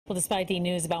Well, despite the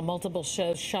news about multiple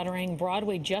shows shuttering,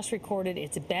 Broadway just recorded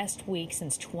its best week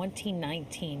since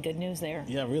 2019. Good news there.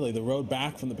 Yeah, really. The road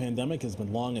back from the pandemic has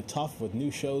been long and tough, with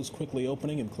new shows quickly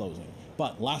opening and closing.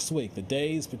 But last week, the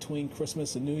days between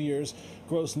Christmas and New Year's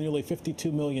grossed nearly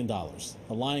 $52 million.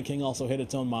 The Lion King also hit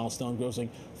its own milestone, grossing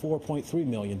 $4.3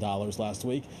 million last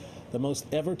week, the most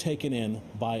ever taken in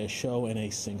by a show in a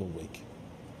single week.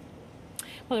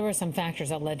 Well, there were some factors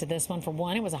that led to this one. For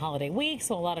one, it was a holiday week,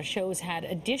 so a lot of shows had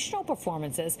additional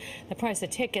performances. The price of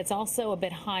tickets also a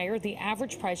bit higher, the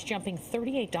average price jumping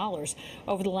 $38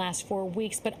 over the last 4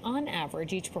 weeks. But on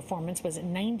average, each performance was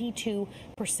 92%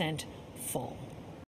 full.